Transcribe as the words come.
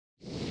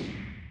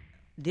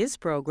This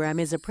program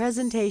is a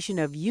presentation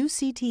of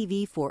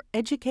UCTV for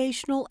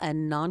educational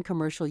and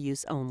non-commercial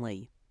use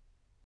only.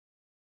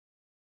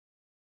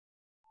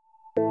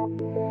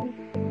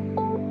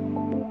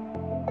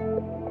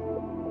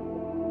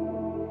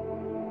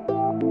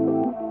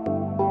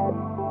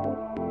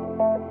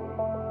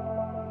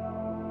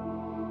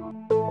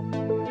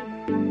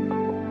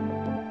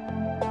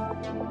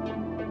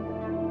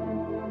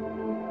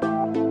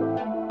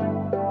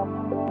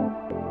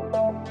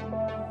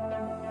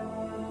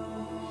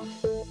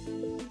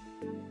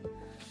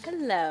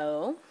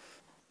 Hello.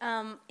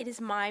 It is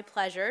my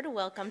pleasure to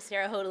welcome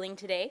Sarah Hodeling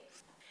today.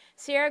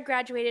 Sarah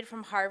graduated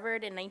from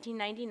Harvard in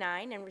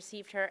 1999 and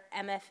received her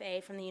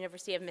MFA from the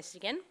University of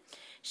Michigan.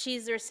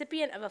 She's the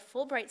recipient of a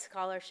Fulbright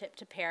Scholarship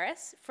to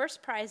Paris,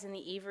 first prize in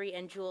the Avery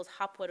and Jules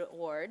Hopwood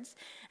Awards,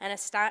 and a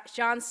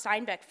John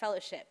Steinbeck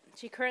Fellowship.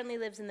 She currently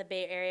lives in the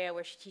Bay Area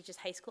where she teaches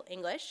high school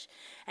English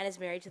and is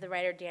married to the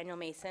writer Daniel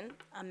Mason,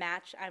 a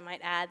match, I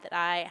might add, that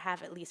I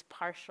have at least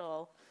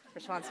partial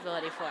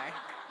responsibility for.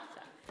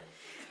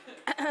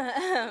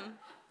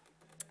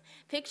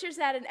 Pictures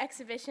at an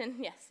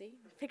Exhibition,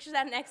 Pictures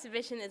at an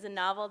Exhibition is a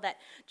novel that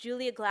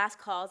Julia Glass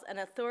calls an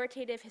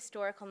authoritative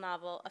historical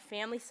novel, a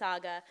family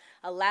saga,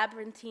 a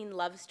labyrinthine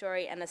love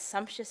story, and a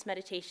sumptuous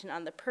meditation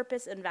on the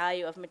purpose and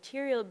value of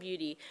material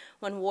beauty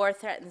when war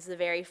threatens the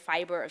very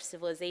fiber of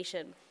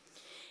civilization.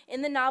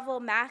 In the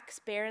novel, Max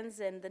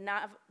Berenson,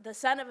 the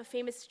son of a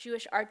famous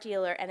Jewish art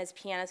dealer and his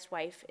pianist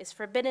wife, is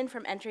forbidden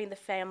from entering the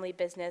family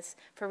business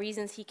for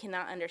reasons he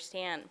cannot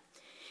understand.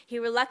 He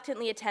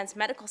reluctantly attends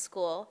medical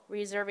school,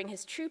 reserving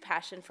his true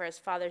passion for his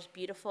father's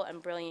beautiful and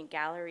brilliant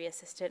gallery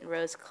assistant,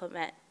 Rose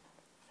Clement.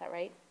 Is that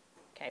right?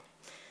 Okay.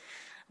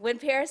 When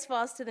Paris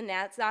falls to the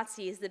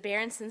Nazis, the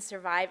Berensons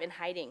survive in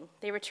hiding.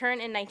 They return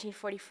in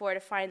 1944 to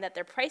find that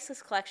their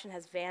priceless collection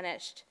has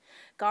vanished.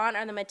 Gone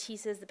are the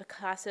Matisses, the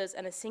Picassos,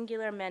 and a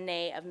singular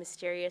Manet of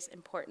mysterious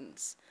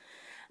importance.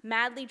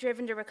 Madly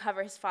driven to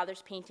recover his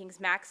father's paintings,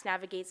 Max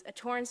navigates a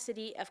torn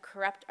city of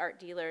corrupt art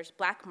dealers,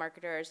 black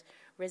marketers,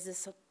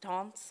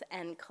 resistants,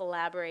 and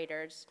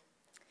collaborators.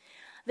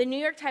 The New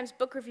York Times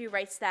Book Review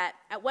writes that,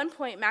 at one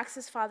point,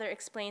 Max's father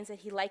explains that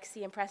he likes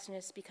the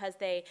Impressionists because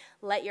they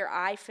let your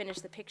eye finish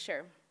the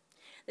picture.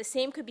 The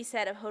same could be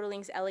said of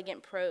Hodeling's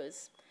elegant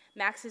prose.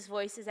 Max's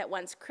voice is at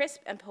once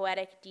crisp and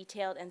poetic,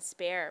 detailed and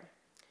spare.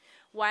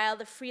 While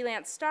the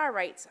freelance star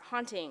writes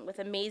haunting with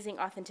amazing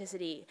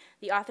authenticity,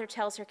 the author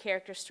tells her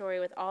character story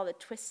with all the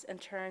twists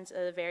and turns of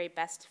the very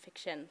best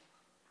fiction.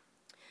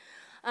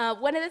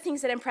 One of the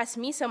things that impressed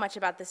me so much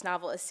about this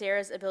novel is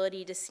Sarah's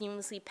ability to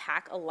seamlessly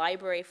pack a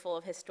library full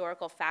of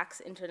historical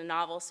facts into a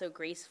novel so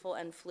graceful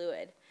and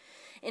fluid.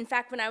 In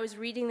fact, when I was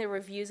reading the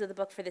reviews of the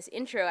book for this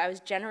intro, I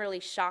was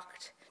genuinely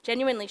shocked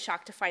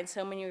to find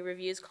so many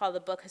reviews call the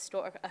book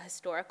a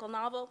historical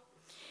novel.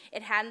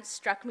 It hadn't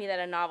struck me that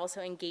a novel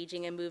so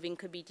engaging and moving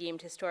could be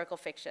deemed historical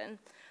fiction,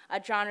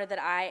 a genre that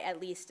I,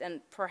 at least,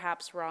 and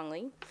perhaps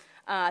wrongly,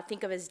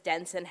 think of as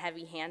dense and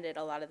heavy-handed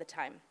a lot of the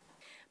time.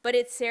 But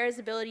it's Sarah's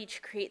ability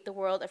to create the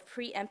world of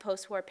pre- and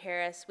post-war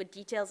Paris with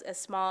details as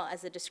small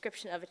as the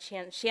description of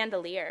a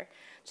chandelier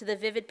to the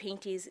vivid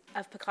paintings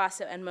of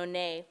Picasso and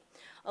Monet,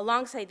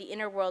 alongside the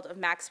inner world of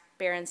Max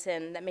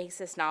Berenson that makes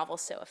this novel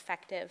so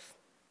effective.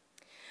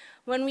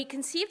 When we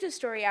conceived of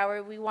Story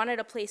Hour, we wanted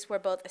a place where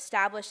both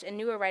established and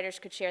newer writers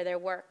could share their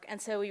work, and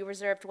so we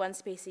reserved one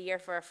space a year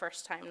for a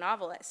first-time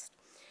novelist.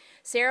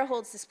 Sarah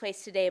holds this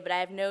place today, but I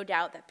have no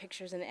doubt that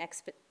Pictures at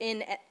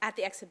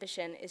the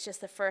Exhibition is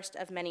just the first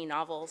of many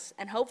novels,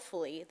 and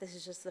hopefully this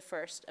is just the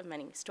first of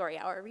many Story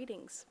Hour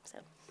readings. So,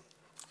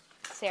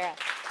 Sarah.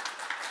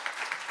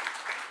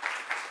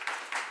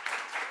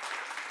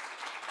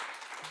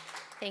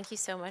 Thank you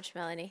so much,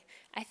 Melanie.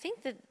 I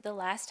think that the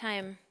last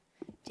time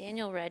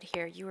Daniel read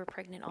here, you were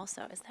pregnant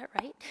also. Is that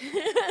right?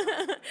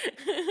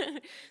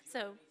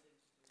 So,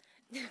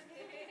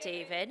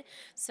 David.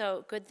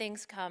 So good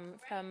things come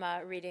from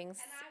readings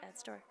at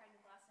store.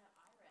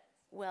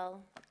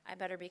 Well, I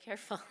better be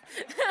careful.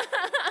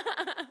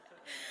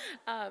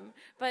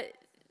 But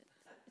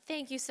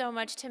thank you so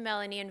much to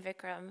Melanie and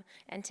Vikram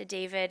and to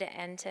David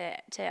and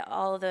to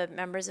all the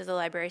members of the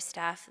library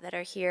staff that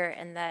are here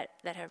and that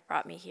have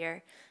brought me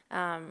here.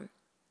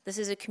 This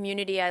is a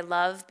community I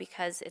love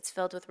because it's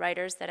filled with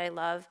writers that I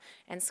love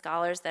and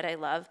scholars that I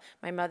love.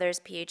 My mother's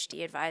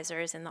PhD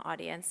advisor is in the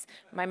audience.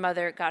 My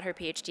mother got her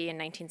PhD in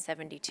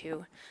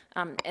 1972.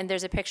 And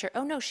there's a picture,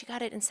 oh no, she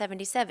got it in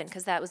 77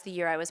 because that was the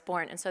year I was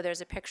born. And so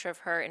there's a picture of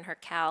her in her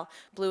Cal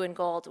blue and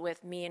gold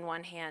with me in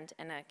one hand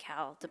and a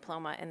Cal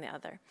diploma in the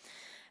other.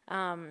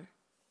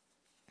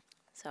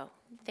 So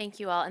thank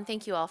you all, and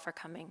thank you all for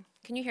coming.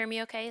 Can you hear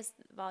me okay? Is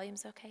the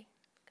volume's okay?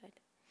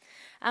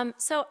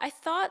 So I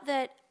thought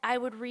that I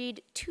would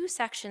read two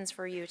sections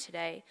for you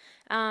today.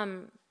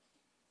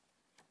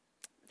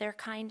 They're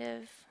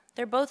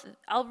both,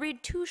 I'll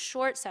read two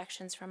short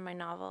sections from my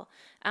novel,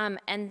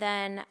 and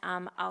then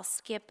I'll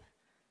skip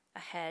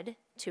ahead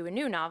to a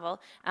new novel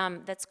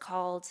that's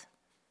called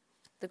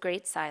The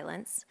Great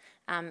Silence,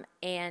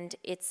 and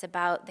it's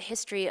about the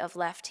history of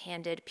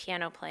left-handed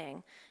piano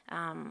playing.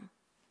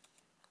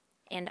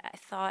 And I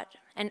thought,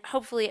 and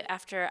hopefully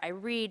after I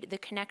read, the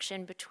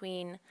connection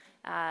between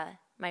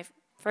my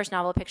first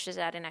novel, Pictures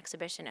at an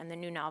Exhibition, and the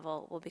new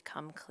novel will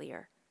become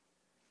clear.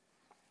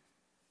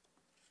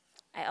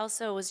 I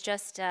also was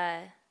just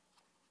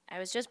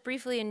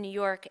briefly in New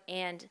York,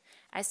 and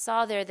I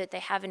saw there that they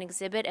have an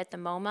exhibit at the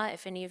MoMA,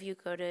 if any of you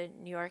go to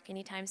New York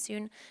anytime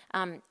soon,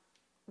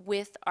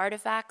 with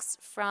artifacts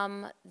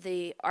from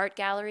the art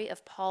gallery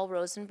of Paul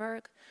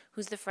Rosenberg,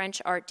 who's the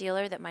French art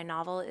dealer that my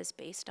novel is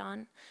based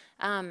on.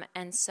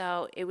 And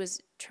so it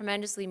was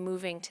tremendously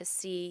moving to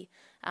see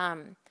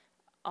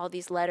all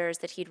these letters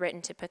that he'd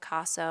written to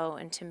Picasso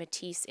and to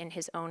Matisse in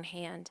his own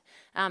hand.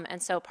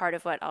 And so part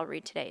of what I'll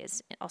read today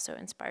is also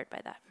inspired by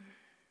that.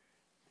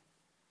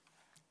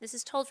 This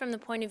is told from the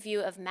point of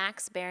view of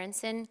Max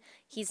Berenson.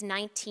 He's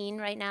 19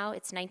 right now.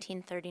 It's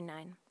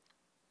 1939.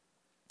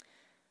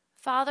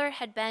 Father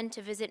had been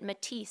to visit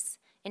Matisse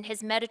in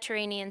his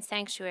Mediterranean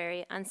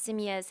sanctuary on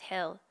Simiez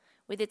Hill,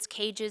 with its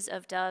cages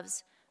of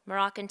doves,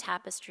 Moroccan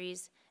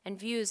tapestries, and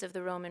views of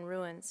the Roman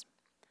ruins.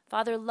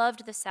 Father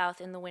loved the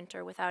South in the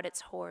winter without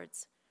its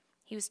hordes.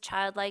 He was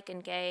childlike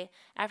and gay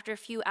after a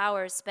few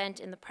hours spent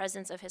in the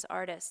presence of his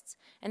artists,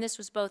 and this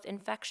was both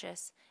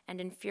infectious and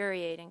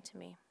infuriating to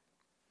me.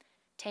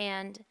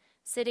 Tanned,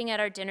 sitting at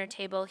our dinner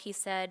table, he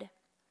said,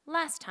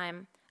 "Last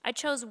time, I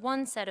chose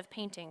one set of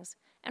paintings,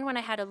 and when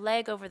I had a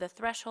leg over the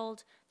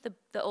threshold,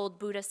 the old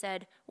Buddha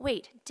said,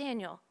 'Wait,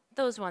 Daniel,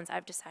 those ones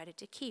I've decided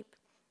to keep.'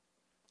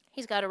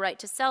 He's got a right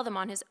to sell them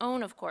on his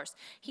own, of course.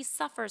 He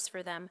suffers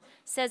for them,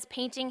 says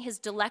painting his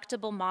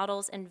delectable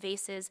models and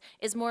vases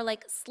is more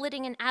like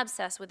slitting an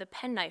abscess with a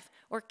penknife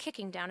or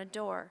kicking down a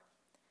door.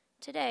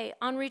 Today,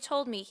 Henri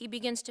told me he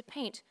begins to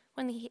paint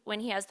when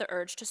he has the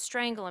urge to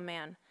strangle a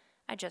man.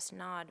 I just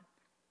nod.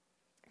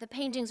 The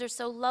paintings are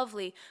so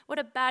lovely. What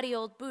a batty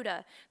old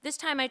Buddha. This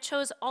time I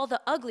chose all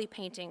the ugly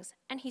paintings,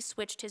 and he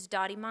switched his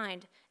dotty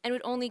mind and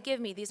would only give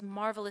me these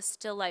marvelous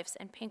still lifes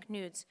and pink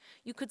nudes.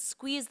 You could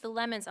squeeze the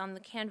lemons on the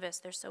canvas,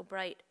 they're so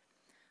bright.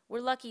 We're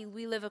lucky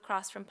we live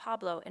across from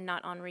Pablo and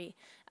not Henri.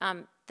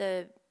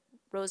 The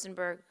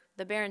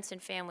Berenson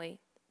family,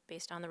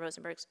 based on the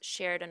Rosenbergs,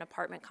 shared an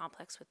apartment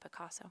complex with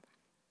Picasso.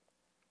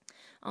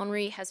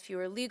 Henri has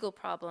fewer legal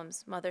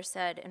problems, Mother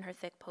said in her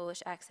thick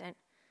Polish accent.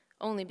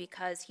 Only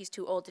because he's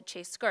too old to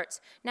chase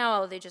skirts.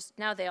 Now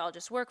they all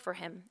just work for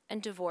him,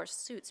 and divorce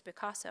suits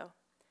Picasso.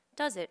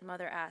 Does it?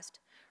 Mother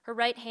asked. Her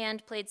right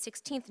hand played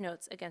 16th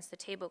notes against the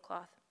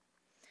tablecloth.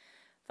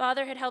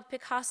 Father had helped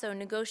Picasso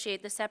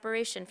negotiate the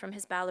separation from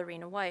his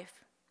ballerina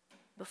wife.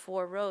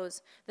 Before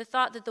Rose, the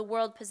thought that the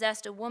world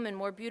possessed a woman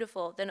more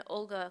beautiful than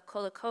Olga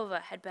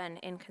Kolikova had been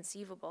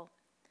inconceivable.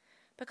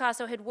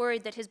 Picasso had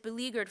worried that his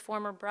beleaguered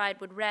former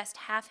bride would wrest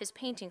half his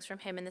paintings from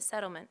him in the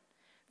settlement.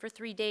 For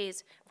 3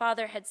 days,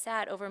 Father had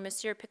sat over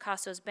Monsieur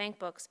Picasso's bank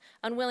books,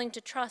 unwilling to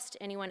trust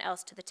anyone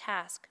else to the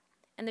task,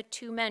 and the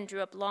two men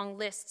drew up long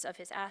lists of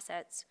his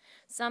assets.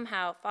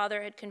 Somehow,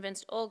 Father had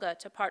convinced Olga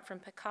to part from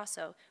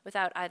Picasso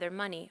without either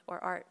money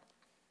or art.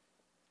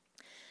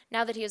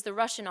 Now that he has the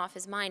Russian off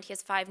his mind, he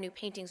has 5 new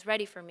paintings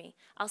ready for me.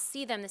 I'll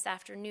see them this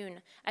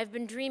afternoon. I've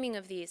been dreaming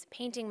of these,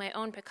 painting my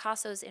own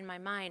Picassos in my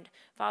mind.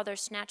 Father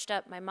snatched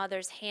up my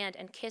mother's hand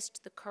and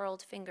kissed the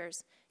curled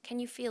fingers. Can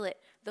you feel it,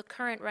 the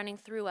current running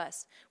through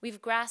us?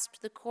 We've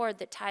grasped the cord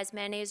that ties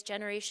Manet's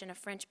generation of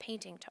French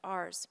painting to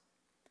ours.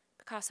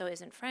 Picasso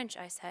isn't French,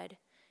 I said.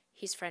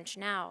 He's French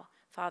now,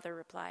 Father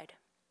replied.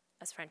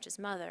 As French as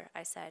Mother,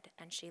 I said,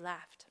 and she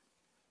laughed.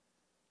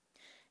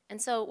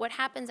 And so what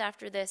happens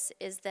after this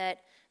is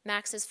that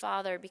Max's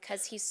father,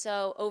 because he's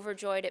so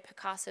overjoyed at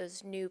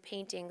Picasso's new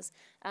paintings,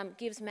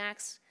 gives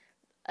Max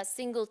a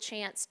single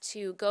chance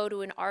to go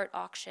to an art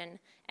auction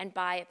and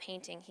buy a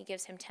painting. He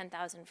gives him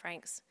 10,000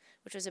 francs,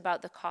 which was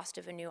about the cost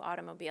of a new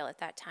automobile at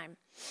that time.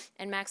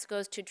 And Max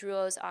goes to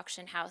Drouot's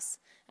auction house.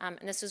 And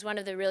this was one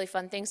of the really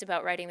fun things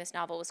about writing this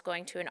novel, was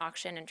going to an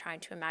auction and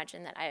trying to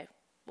imagine that I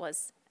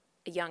was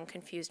a young,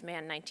 confused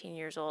man, 19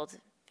 years old,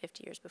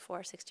 50 years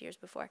before, 60 years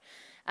before.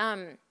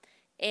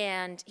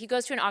 And he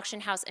goes to an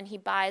auction house and he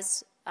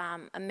buys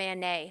a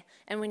Manet.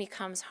 And when he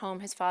comes home,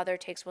 his father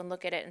takes one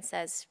look at it and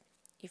says,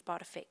 "You've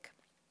bought a fake."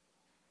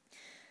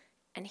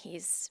 And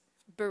he's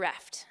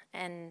bereft.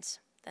 And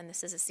then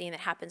this is a scene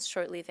that happens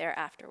shortly there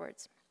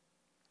afterwards.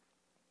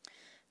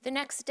 The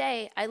next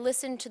day, I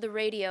listened to the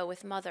radio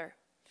with Mother.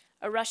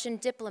 A Russian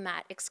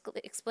diplomat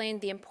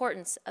explained the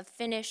importance of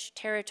Finnish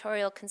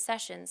territorial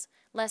concessions,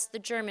 lest the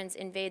Germans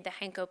invade the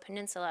Hanko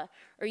Peninsula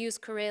or use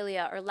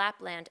Karelia or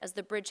Lapland as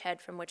the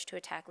bridgehead from which to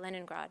attack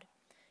Leningrad.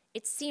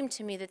 It seemed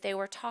to me that they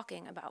were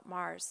talking about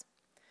Mars.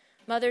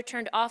 Mother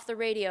turned off the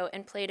radio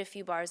and played a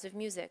few bars of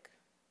music.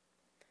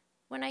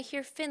 When I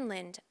hear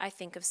Finland, I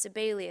think of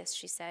Sibelius,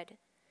 she said.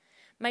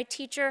 My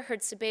teacher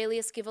heard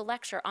Sibelius give a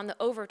lecture on the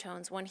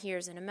overtones one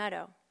hears in a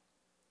meadow.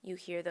 You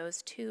hear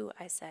those too,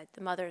 I said.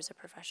 The mother is a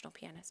professional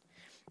pianist.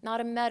 Not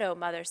a meadow,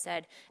 Mother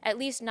said. At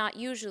least not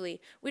usually.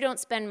 We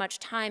don't spend much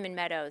time in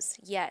meadows,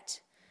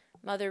 yet.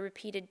 Mother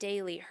repeated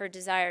daily her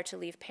desire to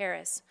leave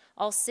Paris.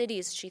 All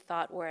cities, she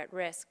thought, were at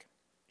risk.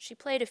 She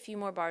played a few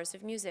more bars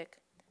of music.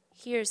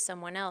 Here's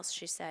someone else,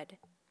 she said.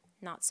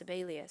 not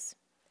Sibelius.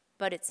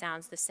 But it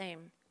sounds the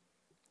same.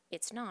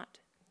 It's not.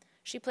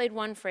 She played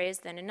one phrase,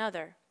 then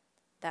another.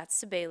 That's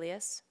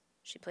Sibelius.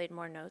 She played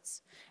more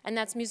notes. And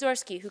that's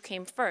Mussorgsky, who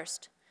came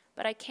first.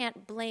 But I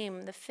can't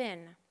blame the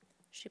Finn.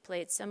 She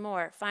played some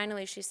more.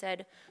 Finally, she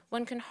said,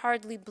 one can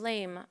hardly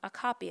blame a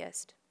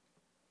copyist.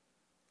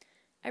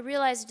 I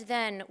realized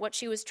then what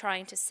she was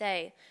trying to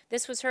say.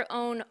 This was her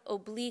own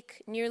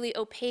oblique, nearly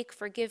opaque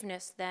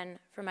forgiveness then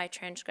for my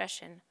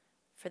transgression,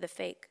 for the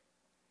fake.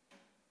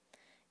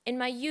 In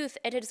my youth,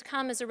 it had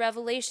come as a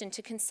revelation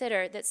to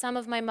consider that some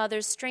of my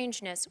mother's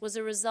strangeness was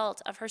a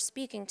result of her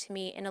speaking to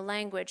me in a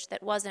language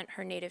that wasn't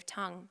her native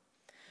tongue.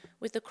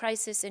 With the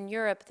crisis in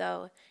Europe,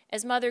 though,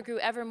 as Mother grew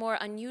ever more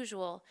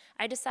unusual,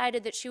 I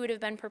decided that she would have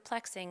been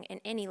perplexing in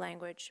any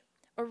language,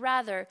 or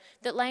rather,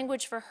 that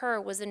language for her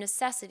was a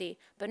necessity,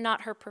 but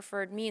not her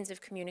preferred means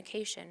of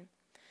communication.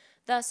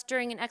 Thus,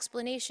 during an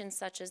explanation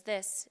such as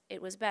this,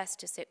 it was best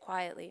to sit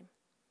quietly.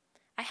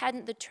 I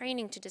hadn't the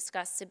training to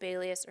discuss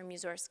Sibelius or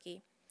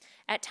Mussorgsky.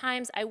 At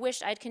times, I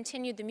wished I'd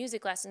continued the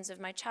music lessons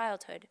of my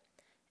childhood.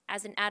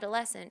 As an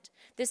adolescent,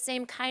 this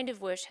same kind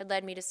of wish had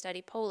led me to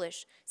study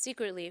Polish,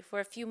 secretly, for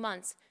a few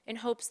months, in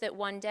hopes that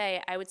one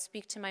day I would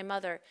speak to my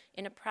mother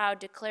in a proud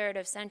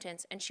declarative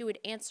sentence, and she would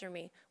answer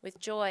me with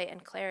joy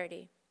and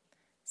clarity.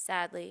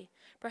 Sadly,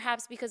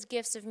 perhaps because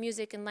gifts of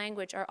music and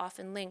language are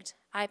often linked,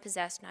 I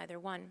possessed neither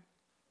one.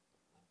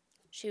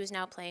 She was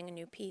now playing a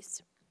new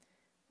piece.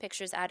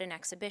 Pictures at an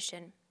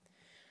exhibition.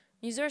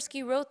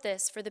 Mussorgsky wrote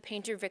this for the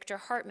painter Victor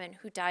Hartmann,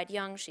 who died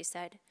young, she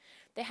said.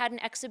 They had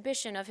an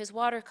exhibition of his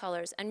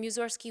watercolors, and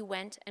Mussorgsky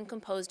went and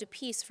composed a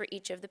piece for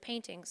each of the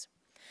paintings,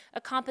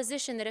 a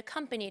composition that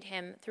accompanied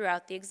him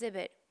throughout the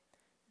exhibit.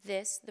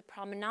 This, the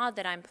promenade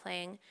that I'm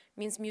playing,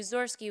 means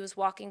Mussorgsky was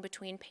walking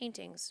between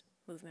paintings,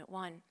 movement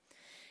 1.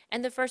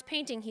 And the first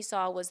painting he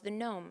saw was the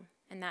gnome,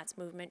 and that's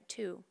movement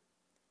 2.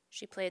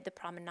 She played the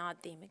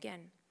promenade theme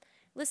again.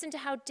 Listen to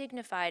how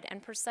dignified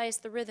and precise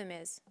the rhythm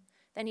is.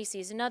 Then he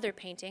sees another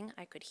painting,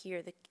 I could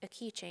hear a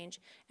key change,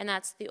 and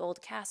that's the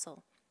old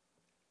castle.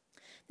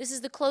 This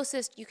is the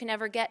closest you can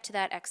ever get to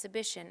that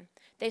exhibition.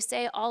 They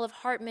say all of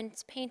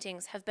Hartmann's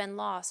paintings have been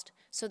lost,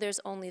 so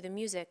there's only the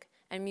music,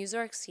 and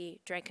Mussorgsky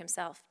drank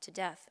himself to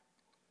death.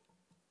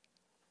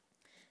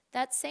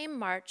 That same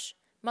March,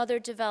 Mother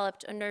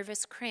developed a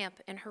nervous cramp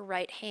in her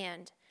right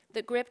hand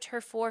that gripped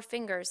her 4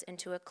 fingers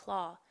into a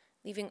claw,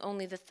 leaving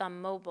only the thumb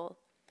mobile.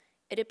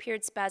 It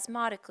appeared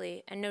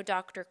spasmodically, and no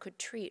doctor could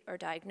treat or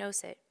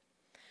diagnose it.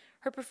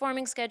 Her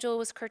performing schedule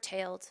was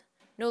curtailed.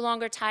 No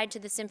longer tied to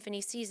the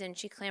symphony season,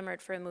 she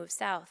clamored for a move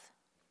south.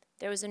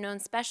 There was a known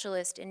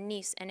specialist in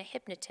Nice and a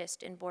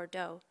hypnotist in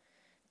Bordeaux.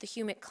 The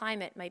humid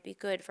climate might be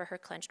good for her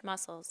clenched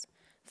muscles.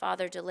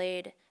 Father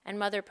delayed, and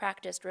Mother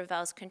practiced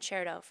Ravel's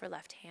concerto for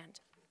left hand.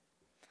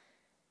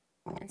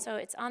 And so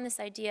it's on this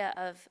idea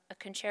of a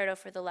concerto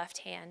for the left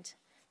hand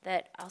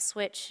that I'll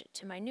switch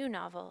to my new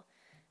novel.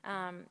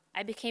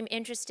 I became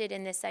interested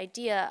in this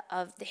idea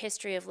of the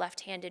history of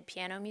left-handed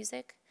piano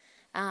music,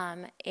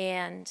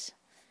 and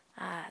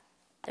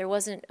there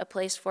wasn't a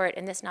place for it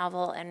in this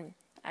novel, and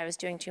I was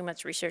doing too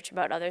much research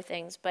about other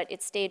things, but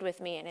it stayed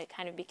with me, and it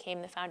kind of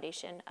became the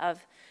foundation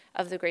of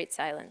The Great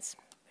Silence,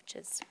 which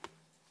is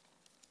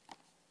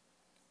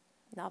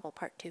novel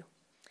part 2.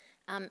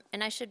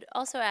 And I should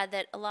also add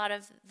that a lot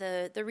of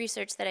the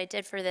research that I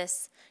did for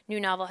this new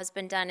novel has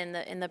been done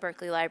in the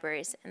Berkeley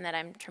libraries, and that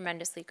I'm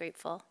tremendously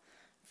grateful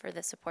for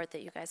the support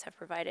that you guys have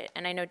provided.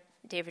 And I know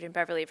David and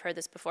Beverly have heard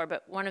this before,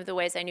 but one of the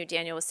ways I knew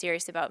Daniel was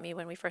serious about me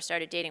when we first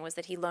started dating was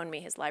that he loaned me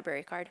his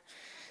library card.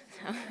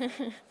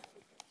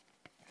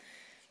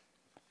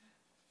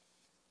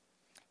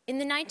 In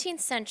the 19th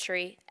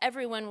century,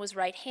 everyone was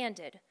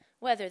right-handed,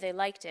 whether they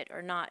liked it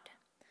or not.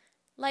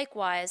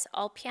 Likewise,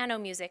 all piano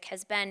music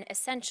has been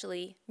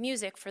essentially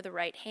music for the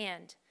right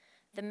hand.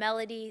 The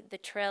melody, the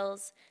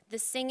trills, the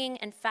singing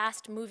and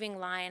fast-moving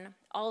line,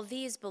 all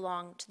these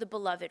belong to the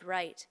beloved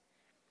right.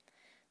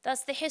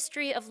 Thus, the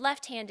history of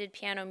left-handed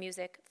piano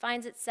music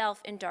finds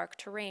itself in dark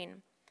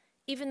terrain.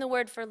 Even the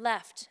word for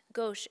left,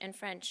 gauche in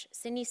French,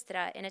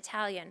 sinistra in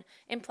Italian,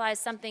 implies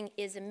something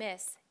is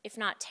amiss, if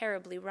not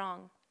terribly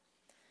wrong.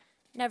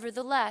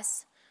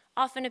 Nevertheless,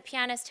 often a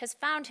pianist has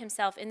found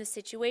himself in the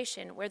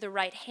situation where the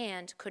right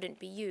hand couldn't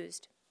be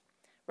used.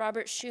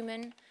 Robert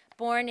Schumann,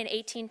 born in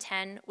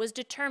 1810, was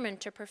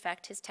determined to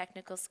perfect his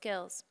technical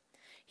skills.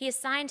 He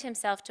assigned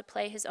himself to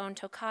play his own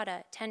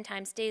toccata 10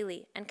 times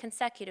daily and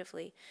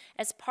consecutively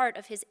as part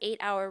of his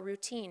 8-hour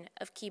routine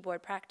of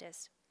keyboard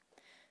practice.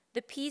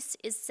 The piece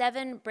is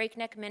 7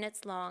 breakneck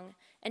minutes long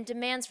and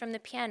demands from the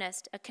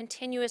pianist a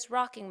continuous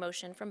rocking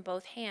motion from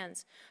both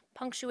hands,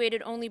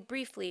 punctuated only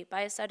briefly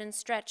by a sudden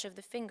stretch of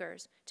the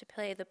fingers to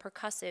play the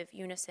percussive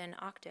unison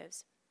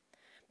octaves.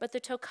 But the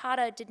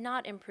toccata did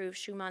not improve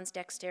Schumann's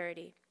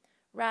dexterity.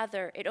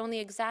 Rather, it only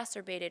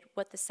exacerbated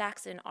what the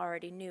Saxon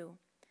already knew.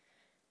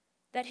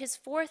 That his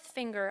 4th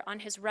finger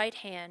on his right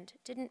hand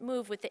didn't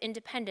move with the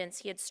independence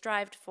he had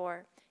strived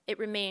for. It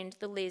remained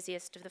the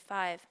laziest of the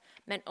 5,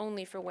 meant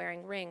only for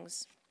wearing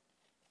rings.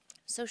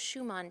 So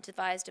Schumann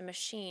devised a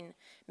machine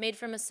made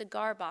from a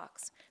cigar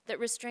box that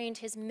restrained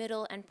his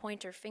middle and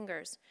pointer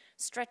fingers,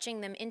 stretching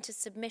them into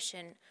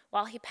submission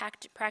while he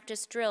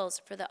practiced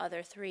drills for the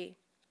other three.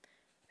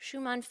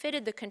 Schumann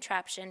fitted the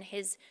contraption,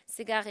 his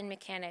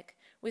Zigarrenmechanik,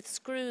 with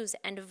screws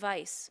and a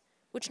vise,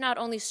 which not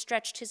only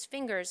stretched his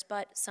fingers,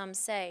 but, some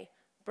say,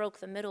 broke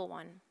the middle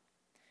one.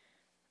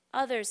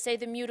 Others say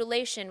the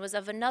mutilation was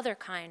of another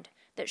kind,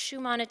 that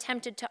Schumann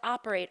attempted to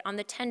operate on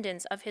the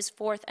tendons of his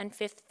fourth and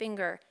fifth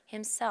finger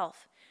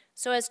himself,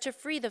 so as to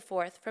free the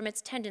fourth from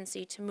its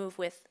tendency to move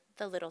with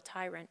the little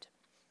tyrant.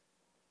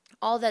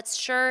 All that's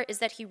sure is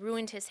that he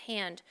ruined his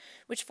hand,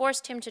 which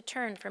forced him to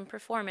turn from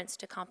performance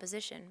to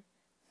composition.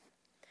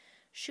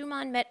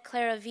 Schumann met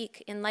Clara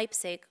Wieck in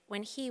Leipzig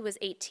when he was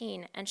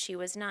 18 and she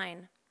was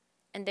 9,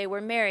 and they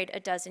were married a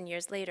dozen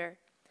years later.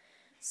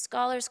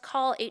 Scholars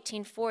call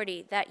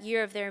 1840, that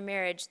year of their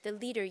marriage, the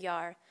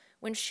Liederjahr,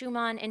 when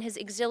Schumann in his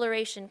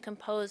exhilaration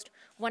composed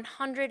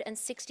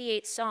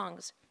 168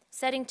 songs,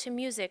 setting to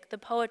music the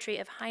poetry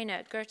of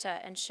Heine, Goethe,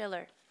 and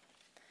Schiller.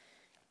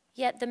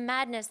 Yet the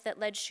madness that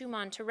led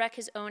Schumann to wreck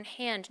his own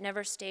hand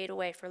never stayed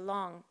away for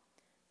long.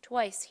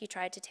 Twice he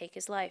tried to take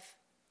his life.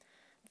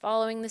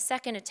 Following the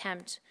second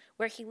attempt,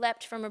 where he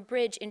leapt from a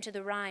bridge into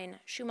the Rhine,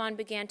 Schumann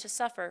began to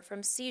suffer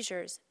from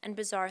seizures and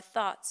bizarre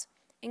thoughts,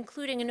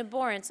 including an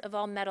abhorrence of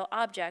all metal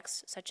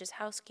objects, such as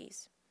house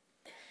keys.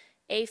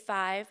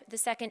 A5, the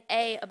second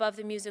A above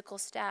the musical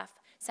staff,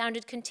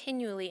 sounded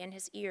continually in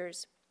his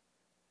ears.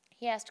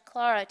 He asked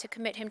Clara to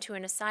commit him to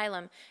an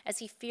asylum, as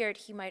he feared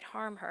he might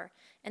harm her,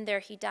 and there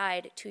he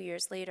died 2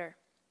 years later.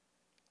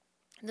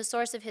 The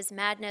source of his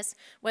madness,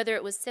 whether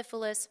it was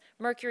syphilis,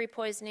 mercury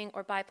poisoning,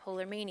 or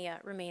bipolar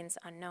mania, remains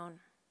unknown.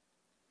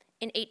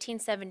 In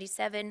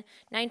 1877,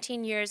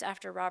 19 years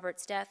after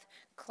Robert's death,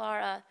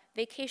 Clara,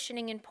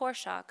 vacationing in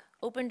Porschach,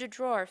 opened a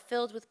drawer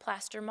filled with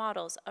plaster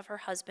models of her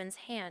husband's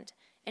hand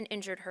and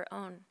injured her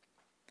own.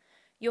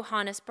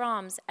 Johannes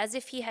Brahms, as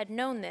if he had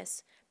known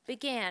this,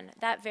 began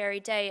that very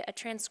day a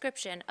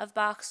transcription of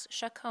Bach's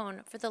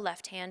Chaconne for the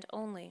left hand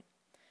only.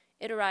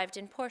 It arrived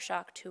in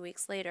Porschach 2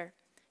 weeks later.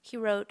 He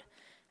wrote,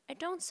 "I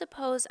don't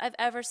suppose I've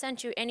ever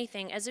sent you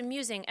anything as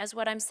amusing as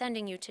what I'm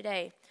sending you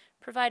today,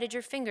 provided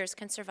your fingers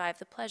can survive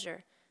the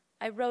pleasure.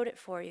 I wrote it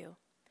for you.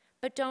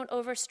 But don't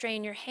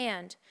overstrain your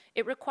hand.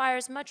 It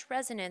requires much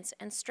resonance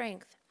and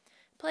strength.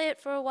 Play it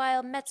for a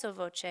while mezzo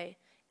voce.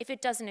 If it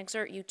doesn't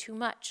exert you too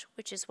much,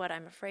 which is what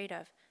I'm afraid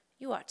of,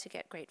 you ought to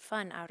get great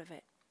fun out of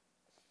it."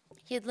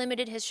 He had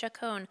limited his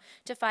chaconne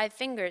to 5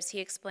 fingers, he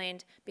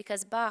explained,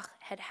 because Bach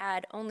had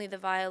had only the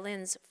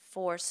violin's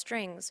 4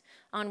 strings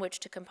on which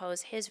to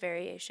compose his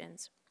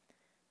variations.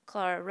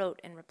 Clara wrote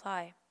in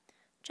reply,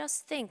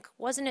 "Just think,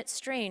 wasn't it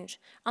strange,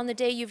 on the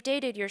day you've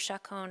dated your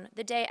chaconne,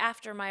 the day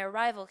after my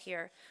arrival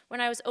here, when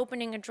I was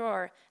opening a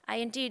drawer, I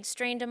indeed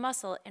strained a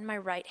muscle in my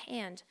right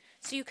hand,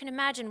 so you can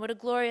imagine what a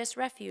glorious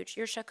refuge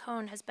your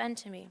chaconne has been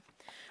to me.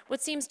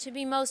 What seems to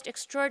be most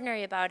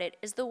extraordinary about it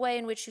is the way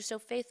in which you so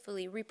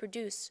faithfully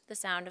reproduce the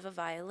sound of a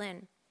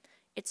violin.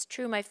 It's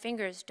true my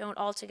fingers don't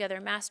altogether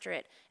master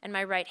it, and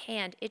my right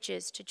hand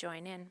itches to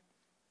join in."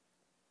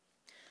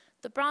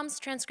 The Brahms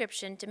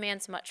transcription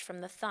demands much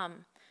from the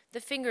thumb. The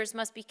fingers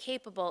must be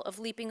capable of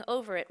leaping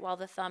over it while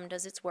the thumb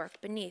does its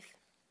work beneath.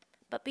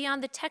 But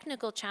beyond the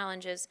technical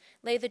challenges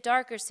lay the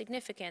darker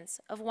significance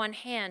of one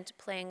hand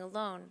playing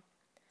alone.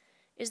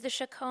 Is the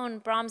chaconne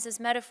Brahms's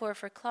metaphor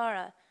for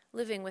Clara,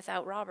 living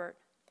without Robert?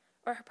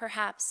 Or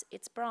perhaps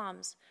it's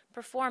Brahms,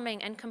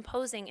 performing and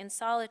composing in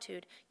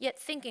solitude, yet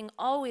thinking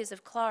always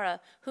of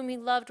Clara, whom he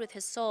loved with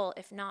his soul,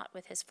 if not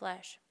with his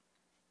flesh.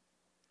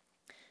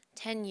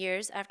 10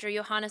 years after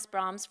Johannes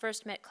Brahms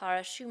first met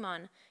Clara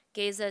Schumann,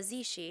 Géza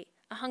Zichy,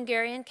 a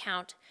Hungarian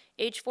count,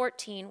 age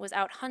 14, was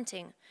out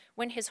hunting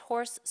when his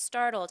horse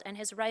startled and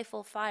his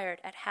rifle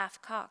fired at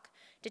half-cock,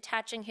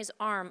 detaching his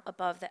arm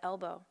above the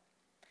elbow.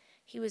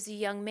 He was a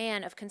young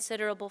man of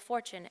considerable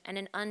fortune and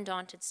an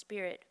undaunted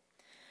spirit.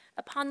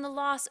 Upon the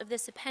loss of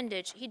this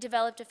appendage, he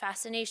developed a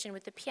fascination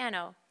with the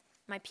piano,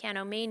 my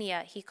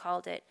pianomania, he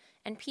called it,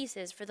 and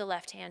pieces for the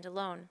left hand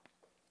alone.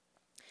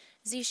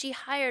 Zichy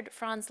hired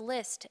Franz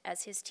Liszt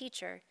as his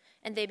teacher,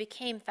 and they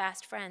became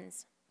fast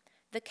friends.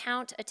 The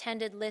Count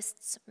attended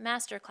Liszt's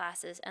master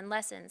classes and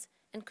lessons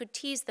and could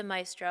tease the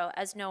maestro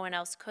as no one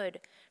else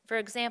could, for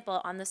example,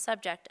 on the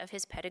subject of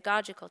his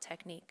pedagogical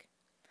technique.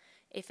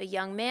 If a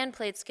young man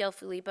played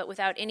skillfully but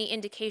without any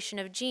indication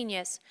of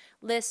genius,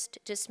 Liszt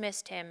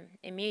dismissed him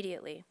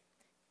immediately.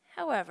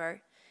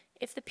 However,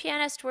 if the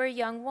pianist were a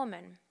young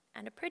woman,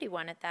 and a pretty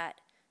one at that,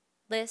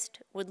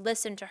 Liszt would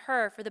listen to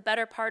her for the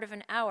better part of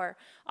an hour,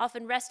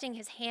 often resting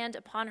his hand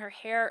upon her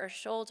hair or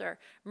shoulder,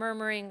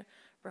 murmuring,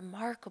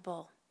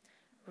 "Remarkable,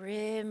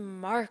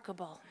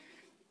 remarkable."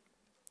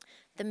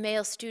 The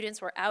male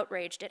students were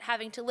outraged at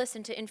having to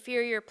listen to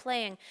inferior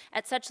playing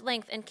at such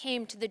length and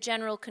came to the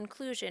general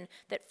conclusion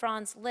that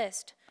Franz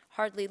Liszt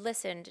hardly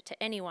listened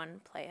to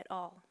anyone play at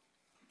all.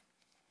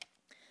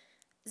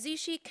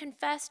 Zichy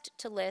confessed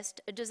to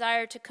Liszt a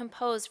desire to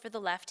compose for the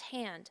left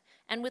hand,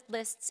 and with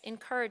Liszt's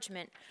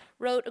encouragement,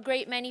 wrote a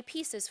great many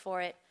pieces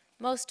for it,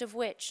 most of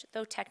which,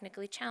 though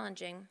technically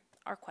challenging,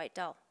 are quite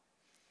dull.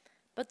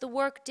 But the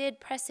work did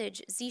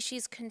presage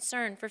Zichy's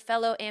concern for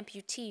fellow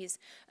amputees,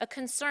 a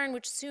concern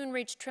which soon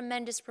reached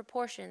tremendous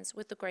proportions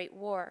with the Great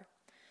War.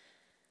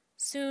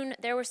 Soon,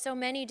 there were so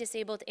many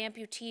disabled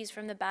amputees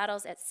from the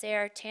battles at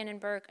Serre,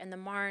 Tannenberg, and the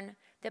Marne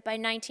that by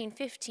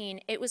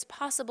 1915 it was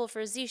possible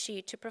for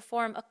Zichy to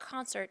perform a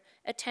concert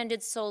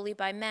attended solely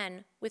by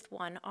men with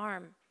one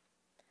arm.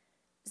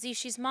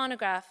 Zichy's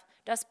monograph,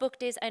 Das Buch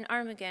des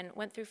Einarmigen,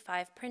 went through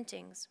 5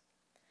 printings.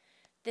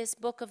 This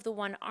Book of the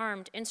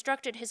One-Armed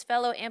instructed his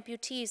fellow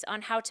amputees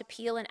on how to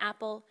peel an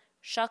apple,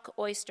 shuck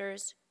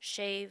oysters,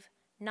 shave,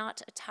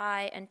 knot a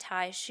tie, and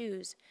tie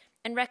shoes,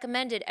 and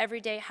recommended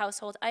everyday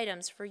household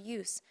items for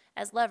use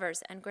as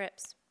levers and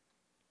grips.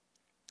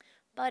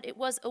 But it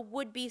was a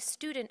would-be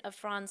student of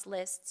Franz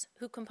Liszt's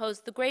who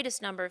composed the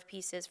greatest number of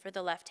pieces for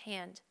the left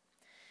hand.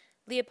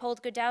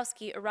 Leopold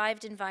Godowsky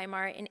arrived in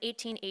Weimar in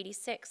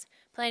 1886,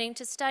 planning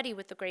to study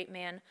with the great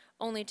man,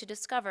 only to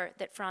discover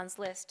that Franz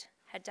Liszt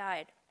had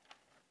died.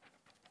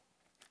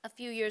 A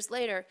few years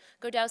later,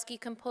 Godowsky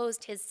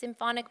composed his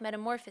Symphonic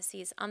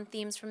Metamorphoses on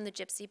themes from the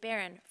Gypsy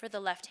Baron for the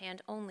left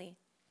hand only.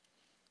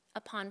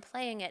 Upon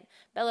playing it,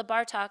 Bela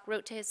Bartok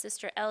wrote to his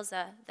sister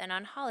Elsa, then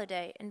on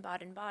holiday in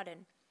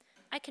Baden-Baden,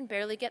 "I can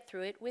barely get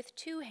through it with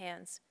 2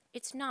 hands.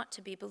 It's not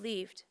to be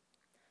believed."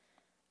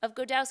 Of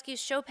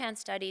Godowsky's Chopin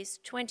studies,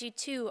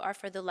 22 are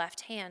for the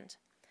left hand.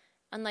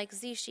 Unlike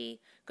Zichy,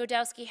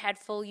 Godowsky had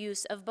full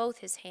use of both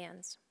his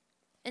hands.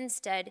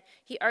 Instead,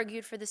 he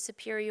argued for the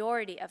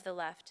superiority of the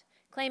left,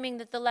 claiming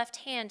that the left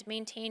hand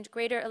maintained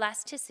greater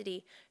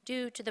elasticity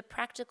due to the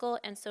practical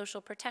and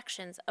social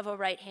protections of a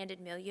right-handed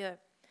milieu,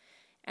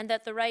 and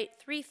that the right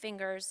 3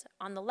 fingers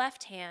on the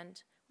left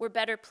hand were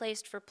better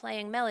placed for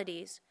playing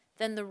melodies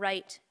than the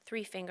right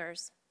 3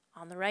 fingers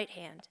on the right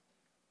hand.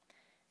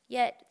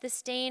 Yet the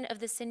stain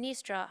of the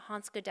Sinistra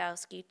haunts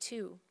Godowsky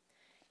too.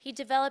 He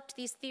developed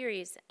these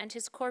theories and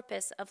his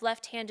corpus of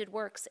left-handed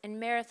works in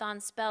marathon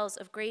spells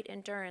of great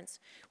endurance,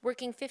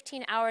 working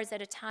 15 hours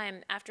at a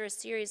time after a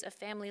series of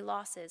family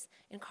losses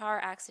in car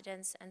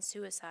accidents and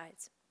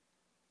suicides.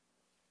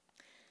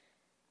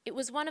 It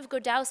was one of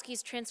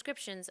Godowsky's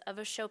transcriptions of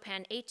a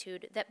Chopin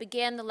etude that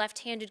began the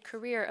left-handed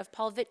career of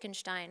Paul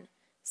Wittgenstein,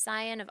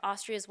 scion of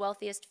Austria's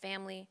wealthiest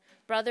family,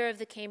 brother of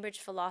the Cambridge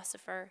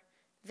philosopher,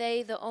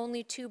 they the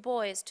only 2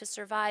 boys to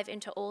survive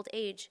into old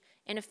age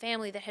in a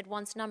family that had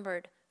once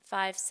numbered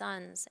 5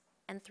 sons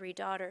and 3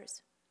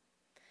 daughters.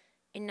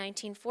 In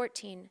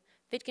 1914,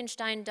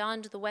 Wittgenstein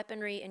donned the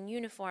weaponry and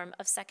uniform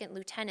of 2nd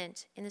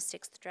lieutenant in the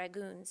 6th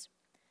Dragoons.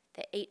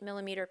 The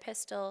 8mm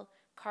pistol,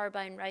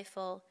 carbine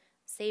rifle,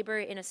 saber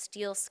in a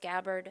steel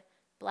scabbard,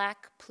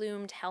 black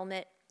plumed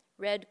helmet,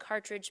 red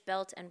cartridge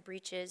belt and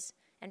breeches,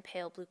 and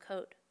pale blue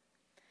coat.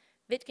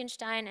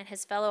 Wittgenstein and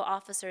his fellow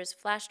officers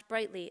flashed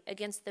brightly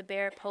against the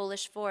bare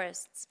Polish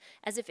forests,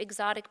 as if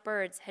exotic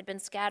birds had been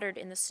scattered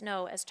in the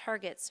snow as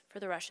targets for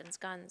the Russians'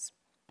 guns.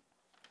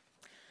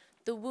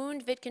 The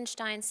wound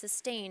Wittgenstein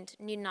sustained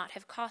need not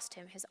have cost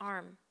him his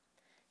arm.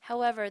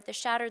 However, the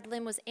shattered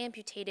limb was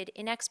amputated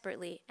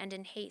inexpertly and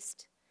in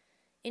haste.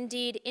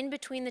 Indeed, in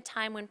between the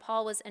time when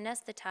Paul was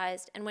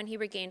anesthetized and when he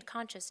regained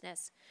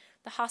consciousness,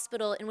 the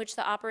hospital in which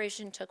the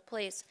operation took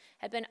place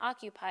had been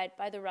occupied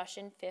by the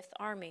Russian Fifth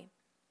Army.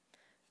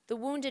 The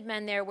wounded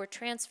men there were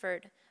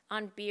transferred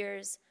on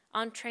biers,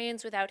 on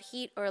trains without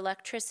heat or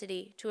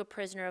electricity, to a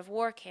prisoner of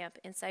war camp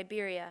in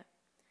Siberia.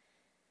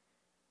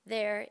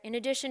 There, in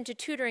addition to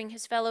tutoring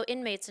his fellow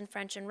inmates in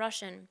French and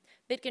Russian,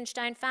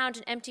 Wittgenstein found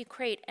an empty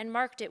crate and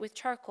marked it with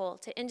charcoal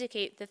to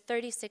indicate the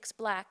 36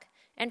 black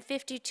and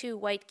 52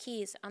 white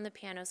keys on the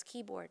piano's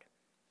keyboard.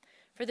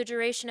 For the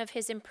duration of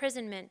his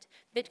imprisonment,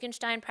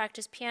 Wittgenstein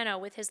practiced piano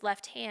with his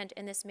left hand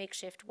in this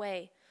makeshift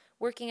way,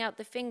 working out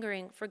the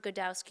fingering for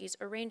Godowsky's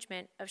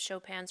arrangement of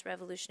Chopin's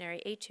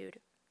Revolutionary Etude.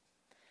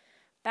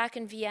 Back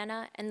in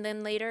Vienna, and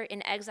then later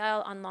in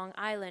exile on Long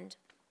Island,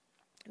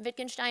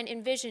 Wittgenstein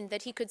envisioned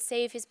that he could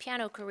save his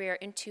piano career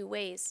in 2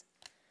 ways.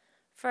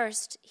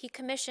 First, he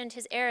commissioned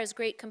his era's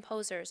great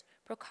composers,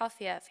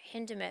 Prokofiev,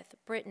 Hindemith,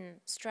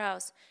 Britten,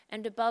 Strauss,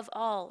 and above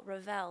all,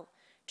 Ravel,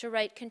 to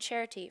write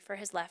concerti for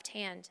his left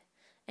hand.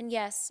 And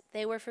yes,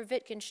 they were for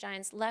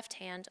Wittgenstein's left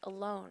hand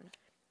alone,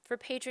 for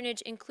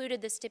patronage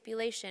included the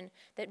stipulation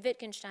that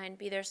Wittgenstein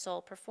be their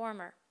sole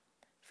performer.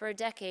 For a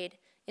decade,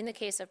 in the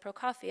case of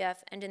Prokofiev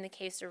and in the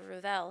case of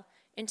Ravel,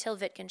 until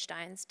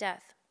Wittgenstein's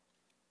death.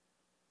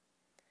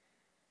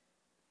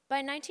 By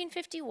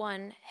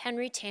 1951,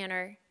 Henry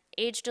Tanner,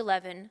 aged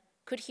 11,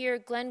 could hear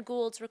Glenn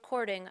Gould's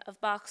recording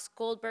of Bach's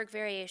Goldberg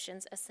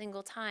Variations a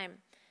single time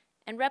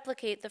and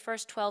replicate the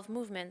first 12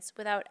 movements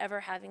without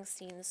ever having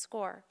seen the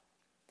score.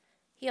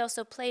 He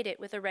also played it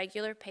with a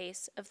regular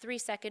pace of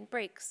 3-second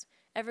breaks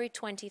every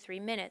 23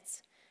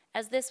 minutes,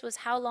 as this was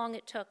how long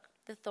it took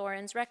the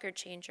Thorens record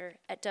changer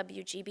at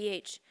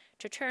WGBH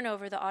to turn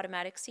over the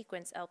automatic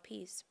sequence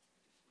LPs.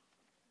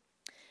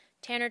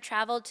 Tanner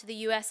traveled to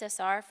the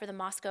USSR for the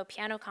Moscow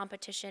Piano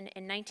Competition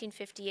in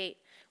 1958,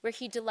 where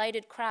he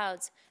delighted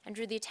crowds and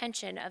drew the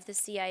attention of the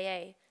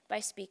CIA by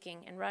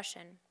speaking in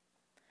Russian.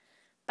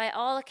 By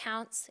all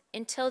accounts,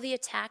 until the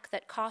attack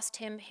that cost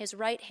him his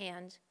right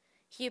hand,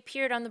 he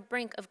appeared on the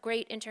brink of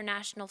great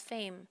international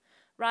fame,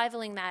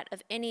 rivaling that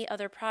of any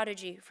other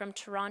prodigy from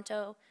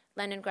Toronto,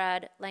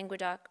 Leningrad,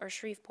 Languedoc, or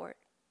Shreveport.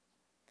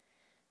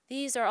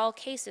 These are all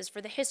cases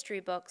for the history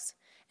books,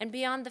 and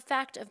beyond the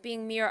fact of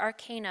being mere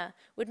arcana,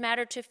 would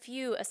matter to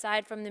few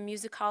aside from the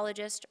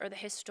musicologist or the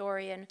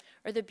historian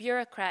or the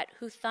bureaucrat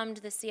who thumbed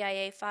the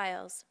CIA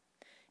files,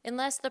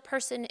 unless the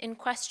person in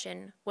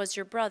question was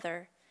your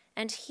brother,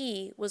 and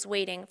he was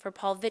waiting for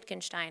Paul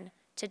Wittgenstein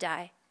to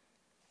die.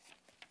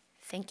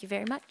 Thank you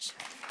very much.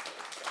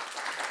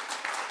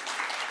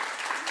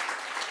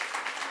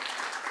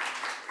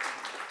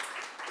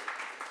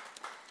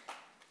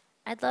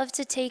 I'd love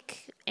to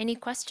take any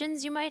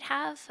questions you might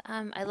have.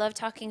 I love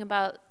talking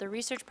about the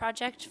research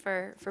project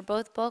for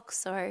both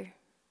books or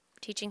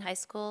teaching high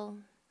school.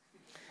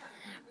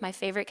 My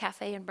favorite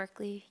cafe in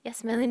Berkeley.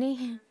 Yes, Melanie? Your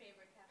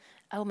favorite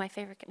cafe? Oh, my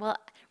favorite. Well,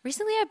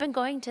 recently I've been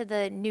going to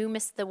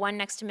the one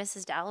next to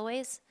Mrs.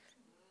 Dalloway's.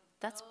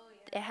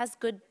 It has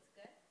good,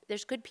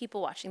 there's good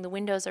people watching. The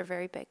windows are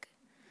very big.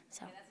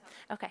 So,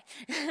 okay.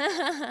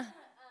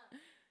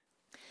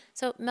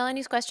 So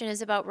Melanie's question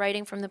is about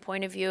writing from the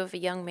point of view of a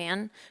young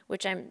man,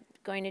 which I'm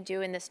going to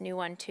do in this new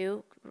one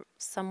too,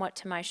 somewhat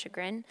to my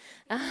chagrin.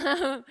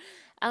 And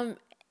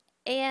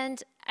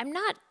I'm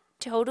not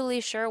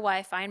totally sure why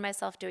I find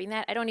myself doing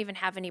that. I don't even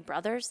have any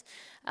brothers,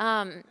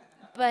 but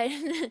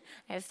I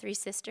have 3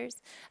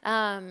 sisters.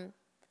 I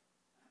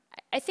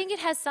think it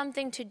has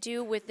something to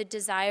do with the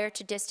desire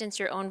to distance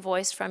your own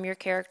voice from your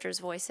characters'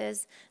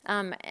 voices.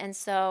 And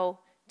so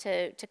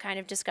to kind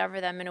of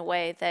discover them in a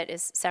way that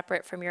is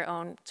separate from your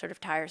own sort of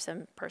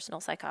tiresome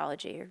personal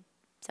psychology or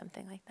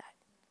something like that.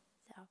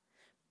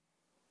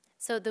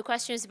 So the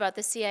question is about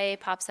the CIA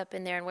pops up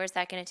in there, and where's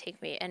that going to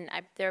take me? And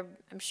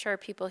I'm sure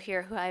people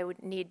here who I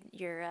would need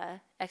your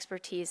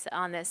expertise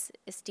on this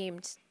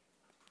esteemed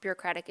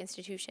bureaucratic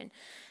institution.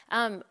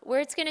 Where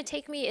it's going to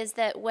take me is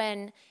that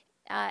when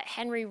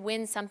Henry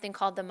wins something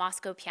called the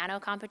Moscow Piano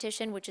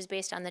Competition, which is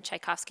based on the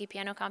Tchaikovsky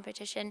Piano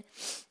Competition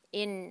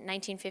in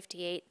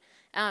 1958,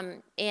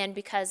 and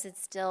because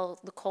it's still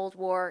the Cold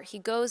War, he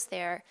goes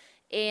there,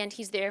 and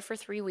he's there for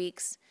 3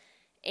 weeks.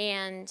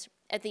 And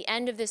at the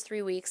end of this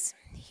 3 weeks,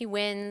 he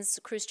wins.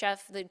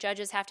 Khrushchev, the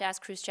judges have to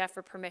ask Khrushchev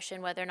for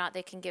permission whether or not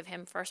they can give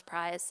him first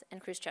prize.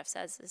 And Khrushchev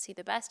says, is he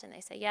the best? And they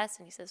say yes,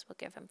 and he says, we'll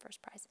give him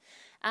first prize.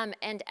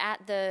 And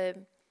at the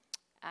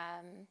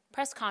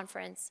press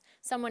conference,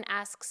 someone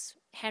asks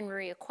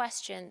Henry a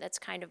question that's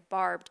kind of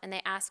barbed, and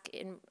they ask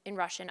in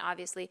Russian,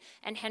 obviously,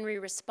 and Henry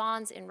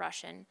responds in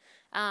Russian,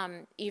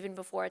 even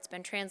before it's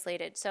been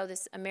translated. So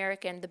this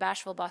American, the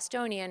bashful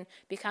Bostonian,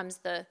 becomes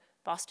the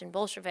Boston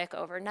Bolshevik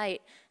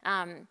overnight.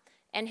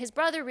 And his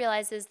brother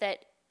realizes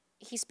that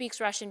he speaks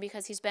Russian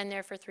because he's been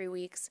there for 3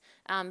 weeks,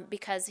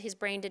 because his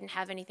brain didn't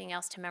have anything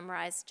else to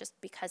memorize, just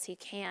because he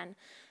can.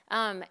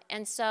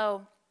 And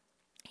so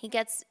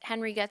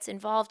Henry gets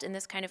involved in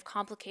this kind of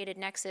complicated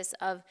nexus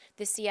of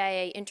the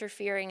CIA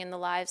interfering in the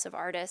lives of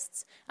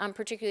artists,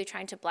 particularly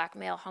trying to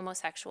blackmail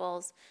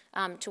homosexuals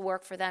to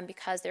work for them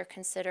because they're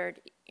considered,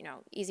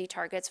 easy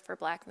targets for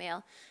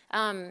blackmail.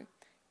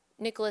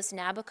 Nicholas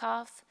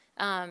Nabokov,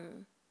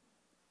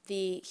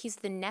 he's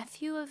the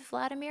nephew of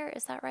Vladimir,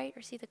 is that right?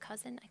 Or is he the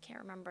cousin? I can't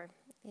remember.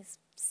 He's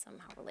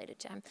somehow related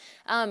to him.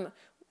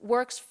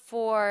 Works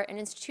for an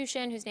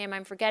institution whose name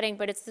I'm forgetting,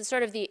 but it's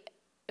the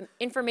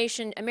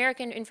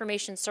American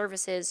Information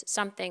Services,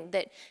 something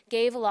that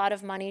gave a lot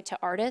of money to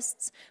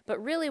artists,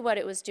 but really what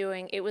it was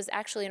doing, it was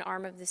actually an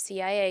arm of the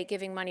CIA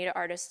giving money to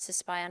artists to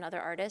spy on other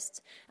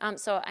artists.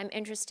 So I'm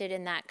interested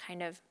in that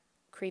kind of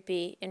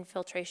creepy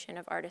infiltration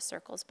of artist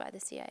circles by the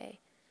CIA.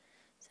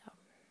 So,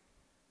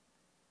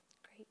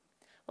 great.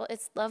 Well,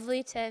 it's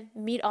lovely to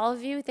meet all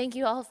of you. Thank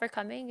you all for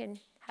coming, and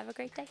have a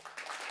great day.